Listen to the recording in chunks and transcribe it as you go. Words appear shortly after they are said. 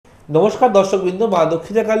নমস্কার দর্শকবৃন্দ, মা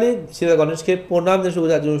দক্ষিণাকালী শ্রী গণেশকে প্রণাম যে শুভ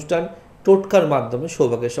অনুষ্ঠান টোটকার মাধ্যমে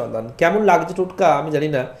সৌভাগ্যের সন্ধান। কেমন লাগছে টোটকা আমি জানি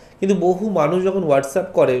না, কিন্তু বহু মানুষ যখন হোয়াটসঅ্যাপ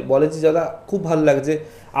করে বলে যে দাদা খুব ভালো লাগছে,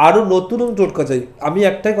 আরও নতুন নতুন টোটকা চাই। আমি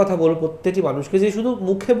একটাই কথা বলবো প্রত্যেকটি মানুষকে, যে শুধু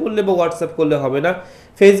মুখে বললে বা হোয়াটসঅ্যাপ করলে হবে না,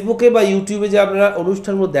 ফেসবুকে বা ইউটিউবে যে আপনারা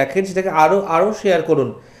অনুষ্ঠানগুলো দেখেন সেটাকে আরও আরও শেয়ার করুন,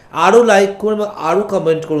 আরও লাইক করুন এবং আরও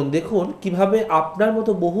কমেন্ট করুন। দেখুন কিভাবে আপনার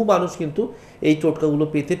মতো বহু মানুষ কিন্তু এই টোটকাগুলো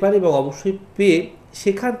পেতে পারে এবং অবশ্যই পেয়ে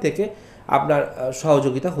সেখান থেকে আপনার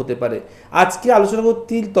সহযোগিতা হতে পারে। আজকে আলোচনা করব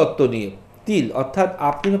তিল তত্ত্ব নিয়ে। তিল অর্থাৎ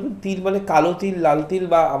আপনি ভাবেন তিল মানে কালো তিল, লাল তিল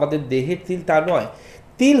বা আমাদের দেহের তিল, তা নয়।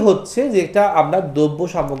 তিল হচ্ছে যেটা আমরা দ্রব্য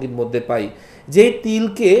সামগ্রীর মধ্যে পাই, যে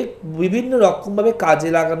তিলকে বিভিন্ন রকমভাবে কাজে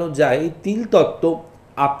লাগানো যায়। এই তিল তত্ত্ব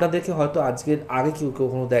আপনাদেরকে হয়তো আজকের আগে কেউ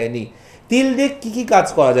কখনো দেয়নি। তিল দিয়ে কী কী কাজ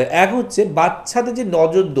করা যায়? এক হচ্ছে বাচ্চাদের যে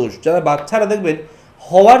নজর দোষ, যারা বাচ্চারা দেখবেন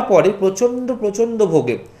হওয়ার পরে প্রচণ্ড প্রচণ্ড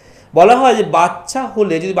ভোগে। বলা হয় যে বাচ্চা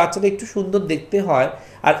হলে যদি বাচ্চাটা একটু সুন্দর দেখতে হয়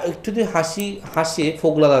আর একটু যদি হাসে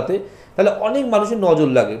ফোকলা দাঁতে, তাহলে অনেক মানুষের নজর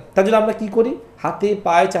লাগে। তার জন্য আমরা কী করি, হাতে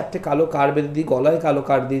পায়ে 4টে কালো কার্ড বেঁধে দিই, গলায় কালো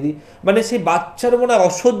কার্ড দিয়ে দিই। মানে সেই বাচ্চার মনে হয়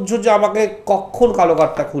অসহ্য যে আমাকে কখন কালো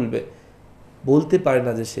কার্ডটা খুলবে, বলতে পারে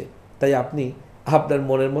না যে সে। তাই আপনি আপনার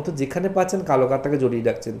মনের মতো যেখানে পাচ্ছেন কালো কার্ডটাকে জড়িয়ে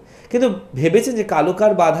রাখছেন, কিন্তু ভেবেছেন যে কালো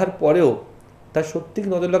কার্ড বাঁধার পরেও তার সত্যি কি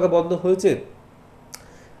নজর লাগা বন্ধ হয়েছে?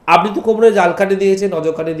 আপনি তো কোমরে জাল কাটে দিয়েছেন,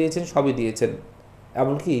 নজর কাটে দিয়েছেন, সবই দিয়েছেন,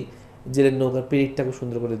 এমনকি জেলের নৌকার পেরিকটাকে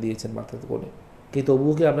সুন্দর করে দিয়েছেন মাথাতে করে, কিন্তু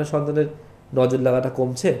তবুও কি আপনার সন্তানের নজর লাগাটা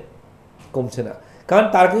কমছে? কমছে না। কারণ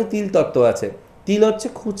তার কাছে তিল তত্ত্ব আছে। তিল হচ্ছে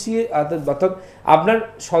খুঁচিয়ে, অর্থাৎ আপনার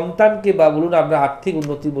সন্তানকে বা বলুন আপনার আর্থিক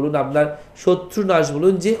উন্নতি বলুন, আপনার শত্রু নাশ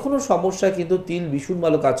বলুন, যে কোনো সমস্যায় কিন্তু তিল ভীষণ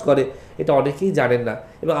ভালো কাজ করে। এটা অনেকেই জানেন না,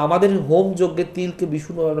 এবং আমাদের হোম যজ্ঞে তিলকে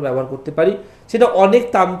ভীষণভাবে আমরা ব্যবহার করতে পারি। সেটা অনেক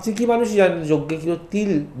তান্ত্রিকই মানুষই জানেন যজ্ঞে কিন্তু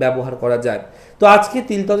তিল ব্যবহার করা যায়। তো আজকে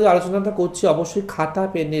তিল তত্ত্বের আলোচনাটা করছি, অবশ্যই খাতা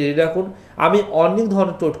পেন নিয়ে রেডি রাখুন। আমি অনেক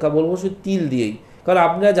ধরনের টোটকা বলবো শুধু তিল দিয়েই, কারণ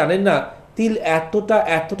আপনারা জানেন না তিল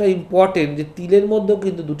এতটা ইম্পর্টেন্ট যে তিলের মধ্যেও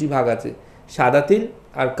কিন্তু দুটি ভাগ আছে, সাদা তিল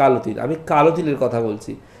আর কালো তিল। আমি কালো তিলের কথা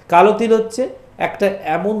বলছি। কালো তিল হচ্ছে একটা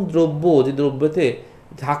এমন দ্রব্য, যে দ্রব্যতে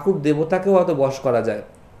ঠাকুর দেবতাকেও হয়তো বশ করা যায়।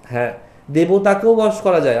 হ্যাঁ, দেবতাকেও বশ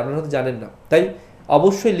করা যায়, আপনারা হয়তো জানেন না। তাই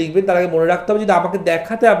অবশ্যই লিখবেন। তার আগে মনে রাখতে হবে, যদি আমাকে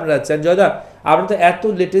দেখাতে আপনারা চান, জয়দা আমরা তো এত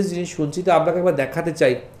লেটেস্ট জিনিস শুনছি, তো আপনাকে একবার দেখাতে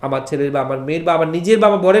চাই আমার ছেলের বা আমার মেয়ের বা আমার নিজের বা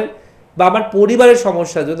আমার বরের বা আমার পরিবারের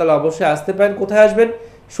সমস্যা, যদি তাহলে অবশ্যই আসতে পারেন। কোথায় আসবেন?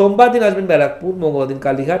 সোমবার দিন আসবেন ব্যারাকপুর, মঙ্গলবার দিন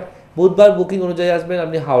কালীঘাট, বুধবার বুকিং অনুযায়ী আসবেন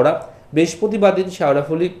আপনি হাওড়া, বৃহস্পতিবার দিন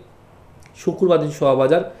শেওড়াফুলি, শুক্রবার দিন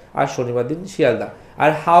সোয়াবাজার, আর শনিবার দিন শিয়ালদা।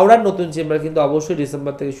 আর হাওড়ার নতুন চেম্বার কিন্তু অবশ্যই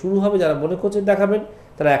ডিসেম্বর থেকে শুরু হবে। যারা মনে করছেন দেখাবেন,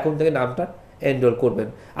 তারা এখন থেকে নামটা এনরোল করবেন।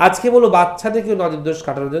 আজকে বলো বাচ্চাদেরকে নজর দোষ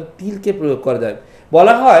কাটানোর জন্য তিলকে প্রয়োগ করা যায়।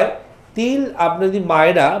 বলা হয় তিল আপনার যদি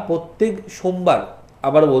মায়েরা প্রত্যেক সোমবার,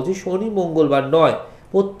 আবার বলছি শনি মঙ্গলবার নয়,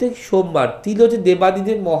 প্রত্যেক সোমবার, তিল হচ্ছে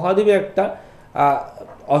দেবাদিদেব মহাদেবের একটা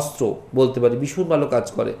অস্ত্র বলতে পারি, ভীষণ ভালো কাজ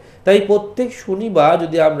করে। তাই প্রত্যেক শনিবার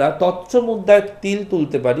যদি আমরা তত্র মুদ্রায় তিল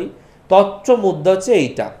তুলতে পারি, তত্র মুদ্রা হচ্ছে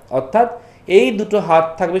এইটা, অর্থাৎ এই দুটো হাত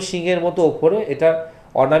থাকবে সিংহের মতো ওপরে, এটা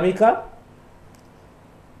অনামিকা,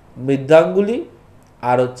 মৃদ্যাঙ্গুলি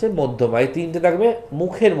আর হচ্ছে মধ্যমা, এই তিনটে থাকবে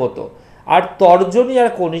মুখের মতো, আর তর্জনী আর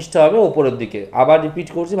কনিষ্ঠা হবে ওপরের দিকে। আবার রিপিট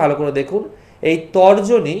করছি, ভালো করে দেখুন, এই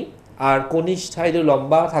তর্জনী আর কনিষ্ঠা এই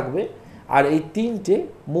লম্বা থাকবে, আর এই তিনটে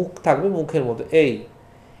মুখ থাকবে মুখের মতো।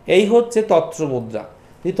 এই হচ্ছে তত্র মুদ্রা।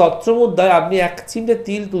 এই তত্র মুদ্রায় আপনি এক চিমটে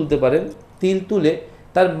তিল তুলতে পারেন। তিল তুলে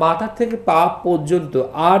তার মাথা থেকে পা পর্যন্ত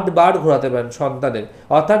 8 বার ঘোরাতে পারেন সন্তানের,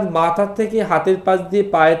 অর্থাৎ মাথা থেকে হাতের পাশ দিয়ে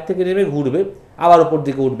পায়ের থেকে নেমে ঘুরবে, আবার উপর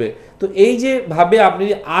দিকে উঠবে। তো এই যে ভাবে আপনি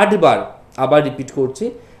 8 বার, আবার রিপিট করছি,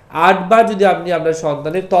 8 বার যদি আপনি আপনার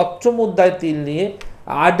সন্তানের তত্র মুদ্রায় তিল নিয়ে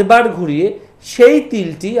 8 বার ঘুরিয়ে সেই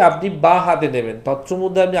তিলটি আপনি বাঁ হাতে নেবেন, তত্র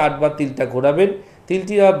মুদ্রায় আপনি 8 বার তিলটা ঘোরাবেন,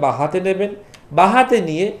 তিলটি আবার বাঁ হাতে নেবেন, বাঁ হাতে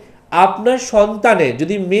নিয়ে আপনার সন্তানের,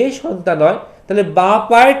 যদি মেয়ে সন্তান হয় তাহলে বাঁ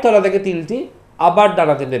পায়ের তলা থেকে তিলটি আবার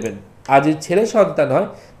ডানাতে নেবেন, আর যদি ছেলে সন্তান হয়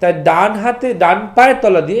তাই ডান পায়ের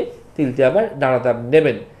তলা দিয়ে তিলটি আবার ডানাতে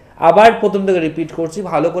নেবেন। আবার প্রথম থেকে রিপিট করছি,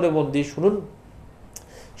 ভালো করে মন দিয়ে শুনুন।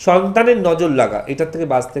 সন্তানের নজর লাগা, এটার থেকে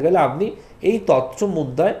বাঁচতে গেলে আপনি এই তত্র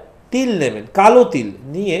মুদ্রায় তিল নেবেন, কালো তিল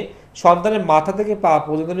নিয়ে সন্তানের মাথা থেকে পা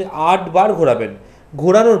পর্যন্ত আপনি 8 বার ঘোরাবেন।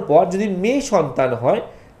 ঘোরানোর পর যদি মেয়ে সন্তান হয়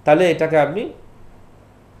তাহলে এটাকে আপনি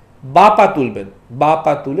বা পা তুলবেন, বা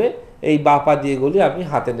পা তুলে এই বা পা দিয়ে গলি আপনি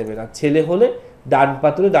হাতে নেবেন, আর ছেলে হলে ডান পা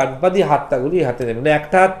তুলে ডান পা দিয়ে হাতটা গলি হাতে নেবেন,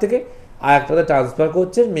 একটা হাত থেকে আর একটাতে ট্রান্সফার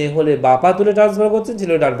করছেন। মেয়ে হলে বা পা তুলে ট্রান্সফার করছেন,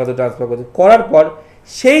 ছেলে ডান পা তুলে ট্রান্সফার করছেন। করার পর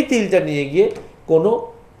সেই তিলটা নিয়ে গিয়ে কোনো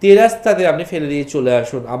তেরাস্তাতে আপনি ফেলে দিয়ে চলে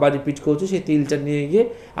আসুন। আবার রিপিট করছি, সেই তিলটা নিয়ে গিয়ে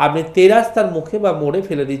আপনি তেরাস্তার মুখে বা মোড়ে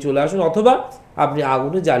ফেলে দিয়ে চলে আসুন, অথবা আপনি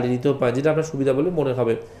আগুনে জ্বালিয়ে দিতেও পারেন, যেটা আপনার সুবিধা বলে মনে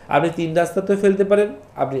হবে। আপনি 3 রাস্তাতেও ফেলতে পারেন,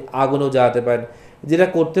 আপনি আগুনেও জ্বালাতে পারেন। যেটা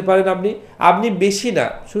করতে পারেন আপনি বেশি না,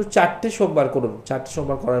 শুধু 4টে সোমবার করুন। 4টে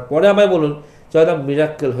সোমবার করার পরে আমায় বলুন জয়দা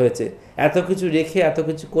মিরাক্কেল হয়েছে। এত কিছু রেখে এত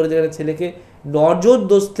কিছু করে যেখানে ছেলেকে নজর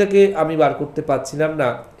দোষ থেকে আমি বার করতে পারছিলাম না,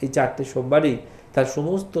 এই 4টে সোমবারই তার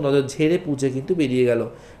সমস্ত নজর ঝেড়ে পুঁছে কিন্তু বেরিয়ে গেল।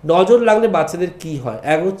 নজর লাগলে বাচ্চাদের কি হয়,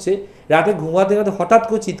 এক হচ্ছে রাতে ঘুমাতে গেলে হঠাৎ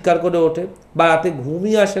করে চিৎকার করে ওঠে বা রাতে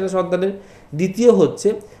ঘুমই আসে না সন্তানের। দ্বিতীয় হচ্ছে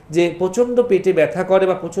যে প্রচণ্ড পেটে ব্যথা করে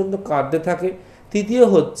বা প্রচণ্ড কাঁদতে থাকে। তৃতীয়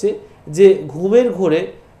হচ্ছে যে ঘুমের ঘোরে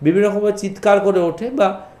বিভিন্ন রকমের চিৎকার করে ওঠে বা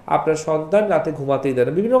আপনার সন্তান রাতে ঘুমাতেই দেয়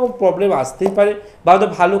না। বিভিন্ন রকম প্রবলেম আসতেই পারে, বা হয়তো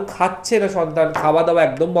ভালো খাচ্ছে না সন্তান, খাওয়া দাওয়া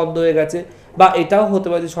একদম বন্ধ হয়ে গেছে, বা এটাও হতে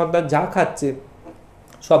পারে যে সন্তান যা খাচ্ছে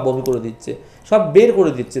সব বমি করে দিচ্ছে, সব বের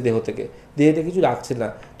করে দিচ্ছে দেহেতে কিছু রাখছে না।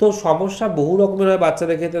 তো সমস্যা বহু রকমের হয়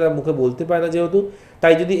বাচ্চাদের ক্ষেত্রে, তারা মুখে বলতে পারে না যেহেতু।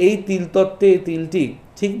 তাই যদি এই তিল তত্ত্বে এই তিলটি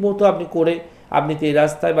ঠিক মতো আপনি করে আপনি এই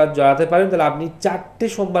রাস্তায় বা জড়াতে পারেন, তাহলে আপনি 4টে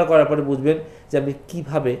সোমবার করার পরে বুঝবেন যে আপনি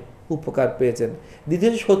কীভাবে উপকার পেয়েছেন।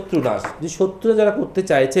 দ্বিতীয় শত্রু নাশ, যে শত্রুরা যারা করতে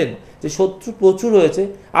চাইছেন, যে শত্রু প্রচুর হয়েছে,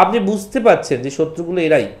 আপনি বুঝতে পারছেন যে শত্রুগুলো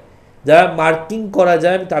এরাই, যারা মার্কিং করা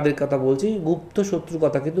যায়, আমি তাদের কথা বলছি, গুপ্ত শত্রুর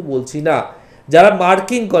কথা কিন্তু বলছি না। যারা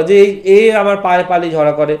মার্কিং করে, যে এ আমার পায়ে পালিয়ে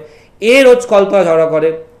ঝগড়া করে, এ রোজ কলতলা ঝগড়া করে,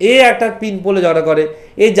 এ একটা পিন পোলে ঝগড়া করে,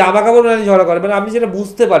 এ জামা কাপড় নিয়ে ঝগড়া করে, মানে আপনি যেটা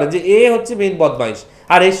বুঝতে পারেন যে এ হচ্ছে মেইন বদমাইশ,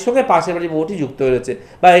 আর এর সঙ্গে পাশের বাড়ির বউটি যুক্ত হয়েছে,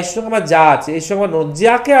 বা এর সঙ্গে আমার যা আছে, এর সঙ্গে আমার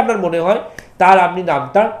যাকে আপনার মনে হয় তার আপনি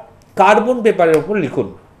নামটা কার্বন পেপারের ওপর লিখুন।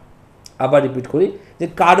 আবার রিপিট করি, যে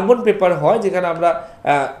কার্বন পেপার হয় যেখানে আমরা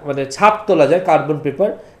মানে ছাপ তোলা যায়, কার্বন পেপার,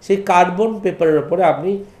 সেই কার্বন পেপারের ওপরে আপনি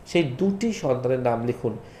সেই দুটি সন্তানের নাম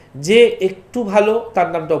লিখুন। যে একটু ভালো তার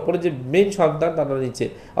নামটা ওপরে, যে মেন সন্তান তার নাম নিচে,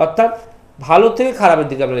 অর্থাৎ ভালো থেকে খারাপের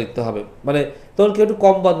দিকে আপনার লিখতে হবে। মানে তখন কেউ একটু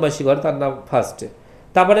কম বদমাইশি করে তার নাম ফার্স্টে,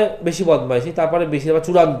 তারপরে বেশি বদমাইশি, তারপরে বেশি, আবার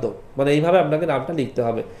চূড়ান্ত, মানে এইভাবে আপনাকে নামটা লিখতে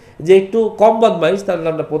হবে। যে একটু কম বদমাইশ তার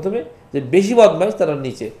নামটা প্রথমে, যে বেশি বদমাইশ তার নাম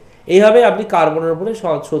নিচে। এইভাবে আপনি কার্বনের উপরে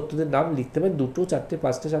শত্রুদের নাম লিখতে পারেন, 2, 4,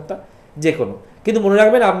 5, 7, যে কোনো। কিন্তু মনে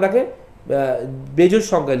রাখবেন আপনাকে বেজোড়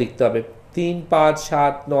সংখ্যায় লিখতে হবে, 3, 5,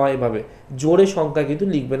 7, 9 এভাবে জোরে সংখ্যা কিন্তু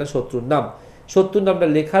লিখবে না শত্রুর নাম। শত্রুর নামটা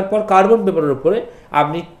লেখার পর কার্বন পেপারের উপরে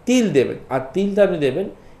আপনি তিল দেবেন, আর তিলটা আপনি দেবেন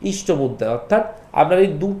ইষ্ট মুদ্রায়, অর্থাৎ আপনার এই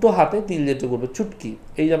দুটো হাতে তিল যেতে করবে চুটকি,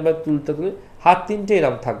 এই নাম্বার তুলতে তুলে হাত 3টে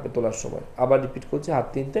এরম থাকবে তোলার সময়। আবার রিপিট করছি, হাত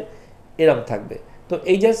 3টে এরম থাকবে। তো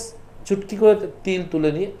এই জাস্ট চুটকি করে তিল তুলে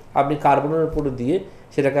নিয়ে আপনি কার্বনের উপরে দিয়ে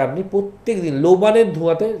সেটাকে আপনি প্রত্যেক দিন লোবানের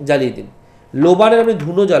ধোঁয়াতে জ্বালিয়ে দিন। লোবানের আপনি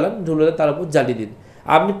ধুনো জ্বালান, ধুনোতে তার উপর জ্বালিয়ে দিন।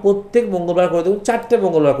 আপনি প্রত্যেক মঙ্গলবার করে দেখুন, 4টে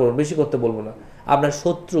মঙ্গলবার করুন, বেশি করতে বলবো না, আপনার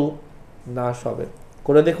শত্রু নাশ হবে।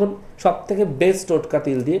 করে দেখুন, সব থেকে বেস্ট টোটকা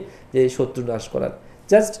তিল দিয়ে যে শত্রু নাশ করার।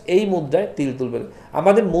 জাস্ট এই মুদ্রায় তিল তুলবেন।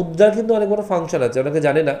 আমাদের মুদ্রার কিন্তু অনেক বড় ফাংশন আছে, অনেকে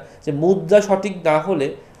জানে না যে মুদ্রা সঠিক না হলে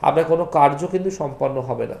আপনার কোনো কার্য কিন্তু সম্পন্ন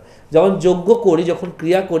হবে না। যেমন যজ্ঞ করি, যখন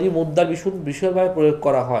ক্রিয়া করি, মুদ্রার বিশালভাবে প্রয়োগ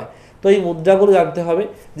করা হয়। তো এই মুদ্রাগুলো জানতে হবে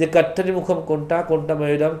যে কাট্টারি মুখম কোনটা, কোনটা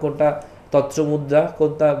ময়ূরম, কোনটা তত্র মুদ্রা,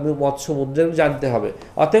 কোনটা মৎস্য মুদ্রা, জানতে হবে।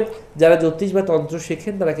 অতএব যারা জ্যোতিষ বা তন্ত্র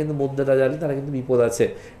শেখেন তারা কিন্তু মুদ্রাটা জানেন, তারা কিন্তু বিপদ আছে।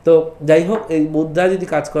 তো যাই হোক, এই মুদ্রা যদি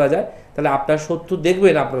কাজ করা যায় তাহলে আপনার শত্রু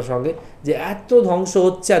দেখবেন আপনার সঙ্গে যে এত ধ্বংস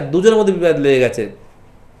হচ্ছে, আর দুজনের মধ্যে বিবাদ লেগে গেছে।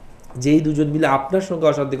 যেই দুজন মিলে আপনার সঙ্গে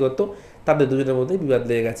অশান্তি করতো, তাদের দুজনের মধ্যে বিবাদ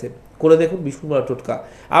লেগে গেছে। করে দেখুন, বিষ্ণু বলা টোটকা।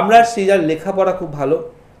 আমরা সেই যার লেখাপড়া খুব ভালো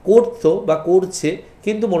করতো বা করছে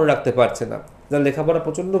কিন্তু মনে রাখতে পারছে না, যারা লেখাপড়া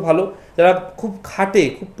প্রচণ্ড ভালো, যারা খুব খাটে,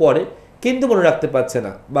 খুব পড়ে কিন্তু মনে রাখতে পারছে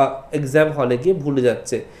না, বা এক্সাম হলে গিয়ে ভুলে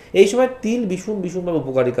যাচ্ছে, এই সময় তিল ভীষণভাবে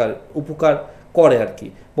উপকার করে আর কি।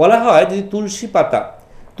 বলা হয় যদি তুলসী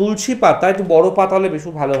পাতা একটু বড় পাতা হলে বেশি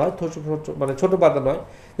ভালো হয়, মানে ছোট পাতা নয়।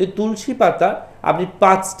 যদি তুলসী পাতা আপনি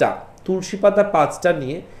 5টা, তুলসী পাতা 5টা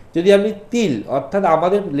নিয়ে যদি আপনি তিল, অর্থাৎ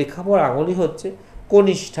আমাদের লেখাপড়ার আঙুলি হচ্ছে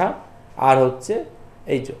কনিষ্ঠা আর হচ্ছে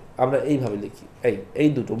এই যে আমরা এইভাবে লিখি, এই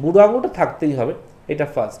দুটো বুড়ো আঙুলটা থাকতেই হবে, এটা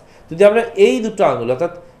ফার্স্ট। যদি আমরা এই দুটো আঙুল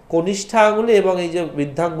অর্থাৎ কনিষ্ঠা আঙুলে এবং এই যে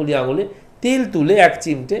বৃদ্ধাঙ্গুলি আঙুলে তিল তুলে 1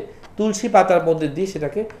 চিমটে তুলসী পাতার মধ্যে দিয়ে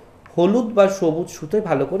সেটাকে হলুদ বা সবুজ সুতোয়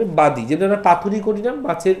ভালো করে বাঁধি, যেটা আমরা পাথুরি করি না,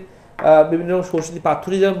 মাছের বিভিন্ন সরষে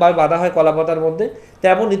পাথুরি যেমন বাঁধা হয় কলা পাতার মধ্যে,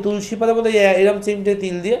 তেমনই তুলসী পাতার মধ্যে এরম চিমটে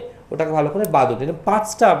তিল দিয়ে ওটাকে ভালো করে বাঁধুন। এটা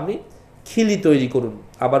 5টা আপনি খিলি তৈরি করুন।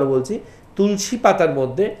 আবারও বলছি, তুলসী পাতার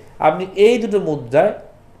মধ্যে আপনি এই দুটো মুদ্রায়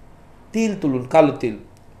তিল তুলুন,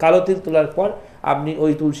 কালো তিল তোলার পর আপনি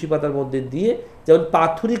ওই তুলসী পাতার মধ্যে দিয়ে, যেমন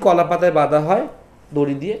পাথুরি কলা পাতায় বাঁধা হয়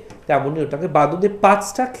দড়ি দিয়ে, তেমনই ওটাকে বাঁধুন দিয়ে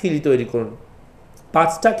 5টা খিলি তৈরি করুন।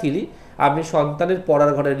 5টা খিলি আপনি সন্তানের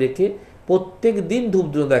পড়ার ঘরে রেখে প্রত্যেক দিন ধূপ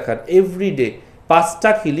ধুনো দেখান, এভরিডে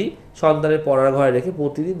 5টা খিলি সন্তানের পড়ার ঘরে রেখে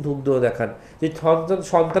প্রতিদিন ধূপ দেওয়া দেখান। যদি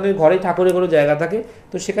সন্তানের ঘরেই ঠাকুরের কোনো জায়গা থাকে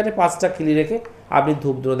তো সেখানে 5টা খিলি রেখে আপনি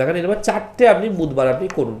ধূপ দেওয়া দেখান। এবার 4টে আপনি বুধবার আপনি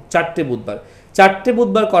করুন, 4টে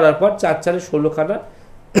বুধবার করার পর 4 4 16খানা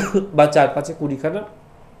বা 4 5 20খানা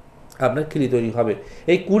আপনার খিলি তৈরি হবে।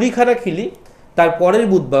 এই 20খানা খিলি তারপরের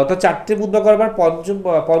বুধবার অর্থাৎ 4টে বুধবার করার পর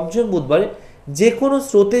পঞ্চম বুধবারে যে কোনো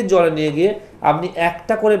স্রোতের জলে নিয়ে গিয়ে আপনি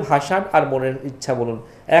একটা করে ভাষান আর মনের ইচ্ছা বলুন,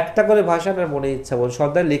 একটা করে ভাষান আর মনের ইচ্ছা বলুন।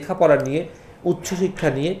 সন্তান লেখাপড়া নিয়ে, উচ্চশিক্ষা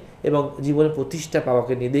নিয়ে এবং জীবনে প্রতিষ্ঠা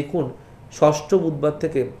পাওয়াকে নিয়ে দেখুন 6ষ্ঠ বুধবার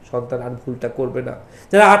থেকে সন্তান আর ভুলটা করবে না।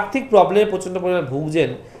 যারা আর্থিক প্রবলেমে প্রচণ্ড পরিমাণে ভুগছেন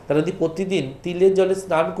তারা যদি প্রতিদিন তিলের জলে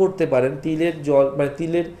স্নান করতে পারেন, তিলের জল মানে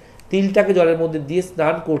তিলটাকে জলের মধ্যে দিয়ে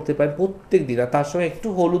স্নান করতে পারেন প্রত্যেক দিন, আর তার সঙ্গে একটু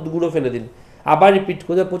হলুদ গুঁড়ো ফেলে দিন। আবার রিপিট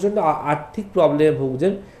করে প্রচণ্ড আর্থিক প্রবলেমে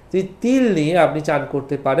ভুগছেন, যদি তিল নিয়ে আপনি চান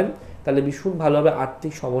করতে পারেন তাহলে ভীষণ ভালোভাবে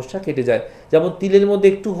আর্থিক সমস্যা কেটে যায়। যেমন তিলের মধ্যে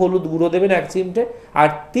একটু হলুদ গুঁড়ো দেবেন 1 চিমটে, আর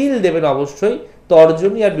তিল দেবেন অবশ্যই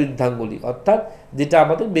তর্জনী আর বৃদ্ধাঙ্গুলি, অর্থাৎ যেটা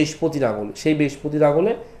আমাদের বৃহস্পতির আঙুল, সেই বৃহস্পতির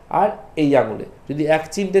আঙুলে আর এই আঙুলে যদি 1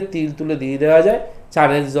 চিমটে তিল তুলে দিয়ে দেওয়া যায়,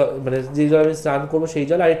 চানের জল মানে যে জল আমি স্নান করবো সেই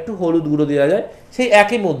জল, আর একটু হলুদ গুঁড়ো দেওয়া যায় সেই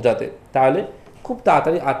একই মুদ্রাতে, তাহলে খুব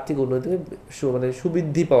তাড়াতাড়ি আর্থিক উন্নতিতে মানে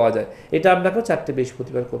সুবৃদ্ধি পাওয়া যায়। এটা আপনাকেও 4টে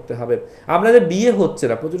বৃহস্পতিবার করতে হবে। আপনাদের বিয়ে হচ্ছে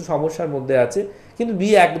না, প্রচুর সমস্যার মধ্যে আছে, কিন্তু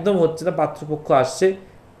বিয়ে একদম হচ্ছে না, পাত্রপক্ষ আসছে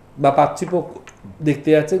বা পাত্রীপক্ষ দেখতে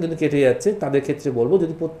যাচ্ছে কিন্তু কেটে যাচ্ছে, তাদের ক্ষেত্রে বলবো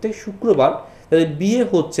যদি প্রত্যেক শুক্রবার তাদের বিয়ে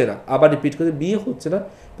হচ্ছে না, আবার রিপিট করে বিয়ে হচ্ছে না,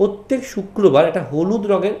 প্রত্যেক শুক্রবার একটা হলুদ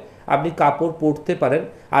রঙের আপনি কাপড় পরতে পারেন,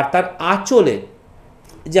 আর তার আঁচলে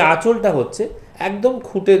যে আঁচলটা হচ্ছে একদম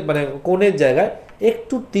খুঁটে মানে কোণের জায়গায়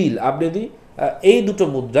একটু তিল আপনি যদি এই দুটো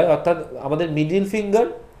মুদ্রায় অর্থাৎ আমাদের মিডিল ফিঙ্গার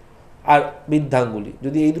আর বৃদ্ধাঙ্গুলি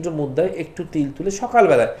যদি এই দুটো মুদ্রায় একটু তিল তুলে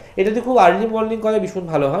সকালবেলায়, এটা যদি খুব আর্লি মর্নিং করা ভীষণ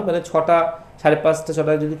ভালো হয়, মানে 6টা 5:30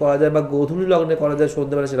 6টায় যদি করা যায় বা গোধূলি লগ্নে করা যায়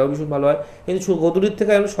সন্ধ্যেবেলা, সেটাও ভীষণ ভালো হয়। কিন্তু গোধূলির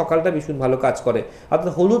থেকে আমি সকালটা ভীষণ ভালো কাজ করে। অর্থাৎ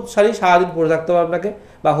হলুদ শাড়ি সারাদিন পরে থাকতে হবে আপনাকে,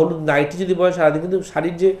 বা হলুদ নাইটি যদি পরে সারাদিন, কিন্তু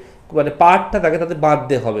শাড়ির যে মানে পার্টটা থাকে তাতে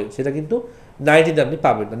বাঁধতে হবে, সেটা কিন্তু নাইটিতে আপনি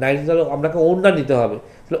পাবেন না। নাইটিতে আপনাকে ওড়না নিতে হবে,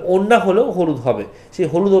 তাহলে ওড়না হলেও হলুদ হবে। সেই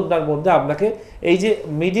হলুদ ওড়নার মধ্যে আপনাকে এই যে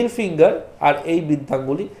মিডিল ফিঙ্গার আর এই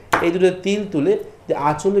বৃদ্ধাঙ্গুলি এই দুটো তিল তুলে যে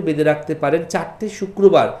আঁচলে বেঁধে রাখতে পারেন 4টে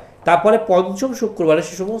শুক্রবার। তারপরে 5ম শুক্রবারে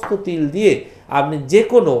সে সমস্ত তিল দিয়ে আপনি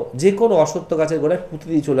যে কোনো অশ্বত্থ গাছের গোড়ায় পুঁতে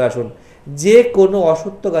দিয়ে চলে আসুন। যে কোনো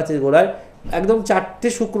অশ্বত্থ গাছের গোড়ায় একদম 4টে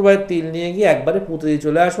শুক্রবারের তিল নিয়ে গিয়ে একবারে পুঁতে দিয়ে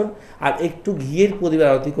চলে আসুন, আর একটু ঘিয়ের প্রদীপ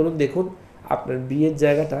আরতি করুন। দেখুন আপনার বিয়ের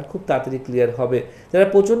জায়গাটা খুব তাড়াতাড়ি ক্লিয়ার হবে। যারা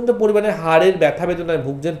প্রচণ্ড পরিমাণে হাড়ের ব্যথা বেদনায়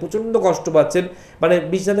ভুগছেন, প্রচণ্ড কষ্ট পাচ্ছেন, মানে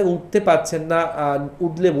বিছানা থেকে উঠতে পারছেন না,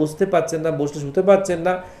 উঠলে বসতে পারছেন না, বসলে শুতে পারছেন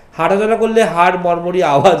না, হাঁটাচলা করলে হাড় মরমরি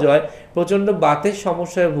আওয়াজ হয়, প্রচণ্ড বাতের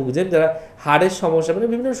সমস্যায় ভুগছেন, যারা হাড়ের সমস্যা মানে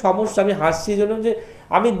বিভিন্ন সমস্যা, আমি হাসছি এই জন্য যে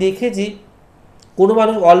আমি দেখেছি কোনো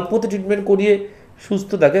মানুষ অল্পতে ট্রিটমেন্ট করিয়ে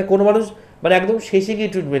সুস্থ থাকে, কোনো মানুষ মানে একদম শেষে গিয়ে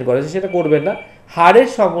ট্রিটমেন্ট করে, সেটা করবেন না। হাড়ের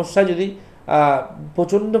সমস্যা যদি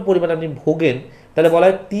প্রচণ্ড পরিমাণে আপনি ভোগেন তাহলে বলা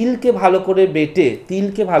হয় তিলকে ভালো করে বেটে, কালো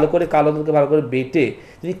তিলকে ভালো করে বেটে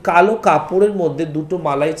যদি কালো কাপড়ের মধ্যে 2টো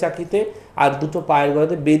মালাই চাকিতে আর 2টো পায়ের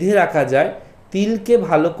গোড়াতে বেঁধে রাখা যায়, তিলকে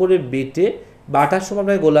ভালো করে বেটে বাটার সময়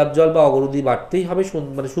আপনাকে গোলাপ জল বা অগরুদি বাটতেই হবে,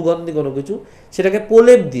 মানে সুগন্ধি কোনো কিছু, সেটাকে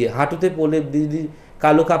প্রলেপ দিয়ে হাঁটুতে প্রলেপ দিয়ে যদি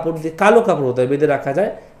কালো কাপড় হতে হয় বেঁধে রাখা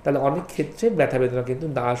যায়, তাহলে অনেক ক্ষেত্রে ব্যথা বেদনা কিন্তু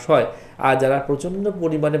নাশ হয়। আর যারা প্রচণ্ড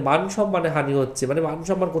পরিমাণে মান সম্মানে হানি হচ্ছে, মানে মান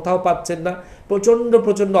সম্মান কোথাও পাচ্ছেন না,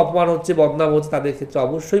 প্রচণ্ড অপমান হচ্ছে, বদনাম হচ্ছে, তাদের ক্ষেত্রে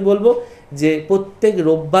অবশ্যই বলবো যে প্রত্যেক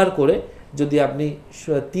রোববার করে যদি আপনি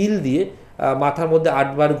তিল দিয়ে মাথার মধ্যে 8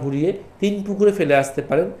 বার ঘুরিয়ে 3 পুকুরে ফেলে আসতে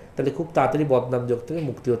পারেন, তাহলে খুব তাড়াতাড়ি বদনাম যোগ থেকে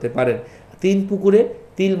মুক্তি হতে পারেন। 3 পুকুরে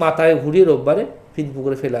তিল মাথায় ঘুরিয়ে রোববারে 3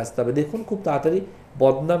 পুকুরে ফেলে আসতে হবে, দেখুন খুব তাড়াতাড়ি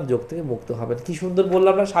বদনাম যোগ থেকে মুক্ত হবেন। কি সুন্দর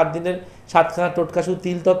বললাম না, 7 দিনের 7খানা টোটকা শুধু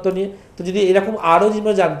তিল তত্ত্ব নিয়ে। তো যদি এরকম আরও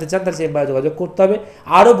জিনিস জানতে চান তাহলে চেম্বারে যোগাযোগ করতে হবে।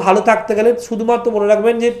 আরও ভালো থাকতে গেলে শুধুমাত্র মনে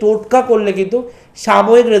রাখবেন যে টোটকা করলে কিন্তু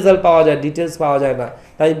সাময়িক রেজাল্ট পাওয়া যায়, ডিটেলস পাওয়া যায় না,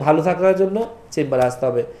 তাই ভালো থাকার জন্য চেম্বারে আসতে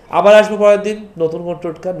হবে। আবার আসবো পরের দিন নতুন কোনো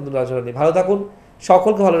টোটকা নতুন আলোচনা নিয়ে। ভালো থাকুন,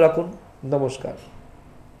 সকলকে ভালো রাখুন, নমস্কার।